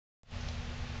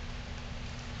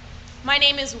My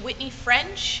name is Whitney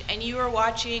French, and you are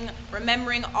watching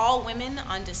Remembering All Women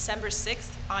on December 6th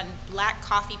on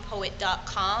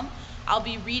blackcoffeepoet.com. I'll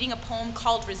be reading a poem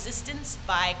called Resistance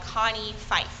by Connie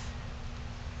Fife.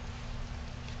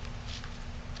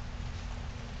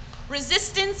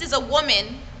 Resistance is a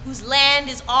woman whose land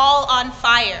is all on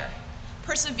fire.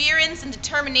 Perseverance and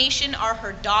determination are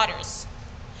her daughters.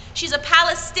 She's a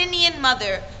Palestinian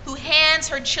mother who hands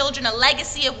her children a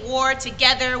legacy of war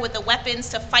together with the weapons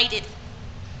to fight it.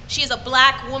 She is a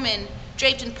black woman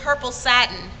draped in purple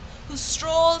satin who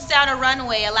strolls down a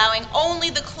runway allowing only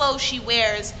the clothes she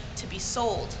wears to be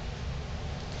sold.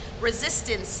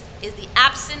 Resistance is the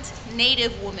absent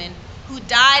Native woman who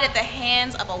died at the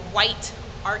hands of a white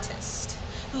artist,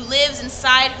 who lives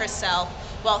inside herself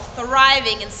while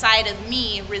thriving inside of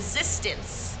me.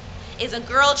 Resistance is a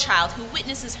girl child who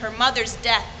witnesses her mother's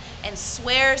death and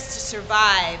swears to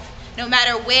survive. No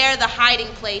matter where the hiding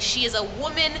place, she is a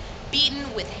woman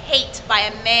beaten with hate by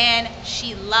a man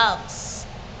she loves,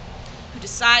 who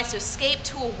decides to escape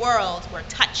to a world where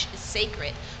touch is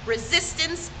sacred.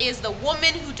 Resistance is the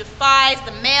woman who defies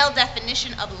the male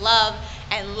definition of love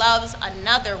and loves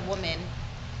another woman,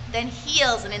 then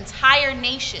heals an entire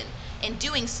nation. In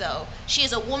doing so, she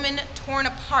is a woman torn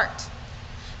apart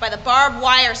by the barbed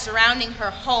wire surrounding her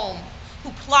home,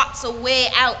 who plots a way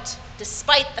out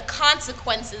despite the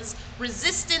consequences.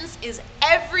 Resistance is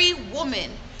every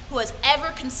woman who has ever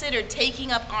considered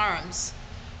taking up arms,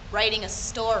 writing a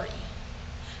story,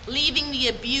 leaving the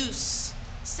abuse,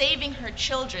 saving her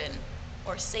children,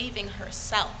 or saving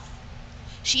herself.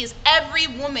 She is every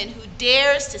woman who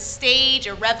dares to stage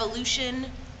a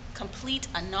revolution, complete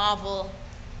a novel,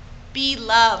 be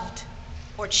loved,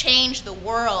 or change the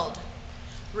world.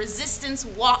 Resistance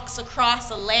walks across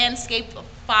a landscape of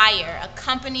fire,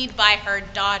 accompanied by her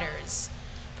daughters,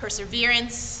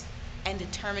 perseverance and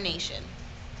determination.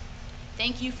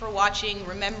 Thank you for watching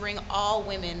Remembering All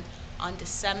Women on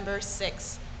December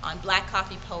 6th on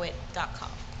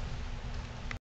blackcoffeepoet.com.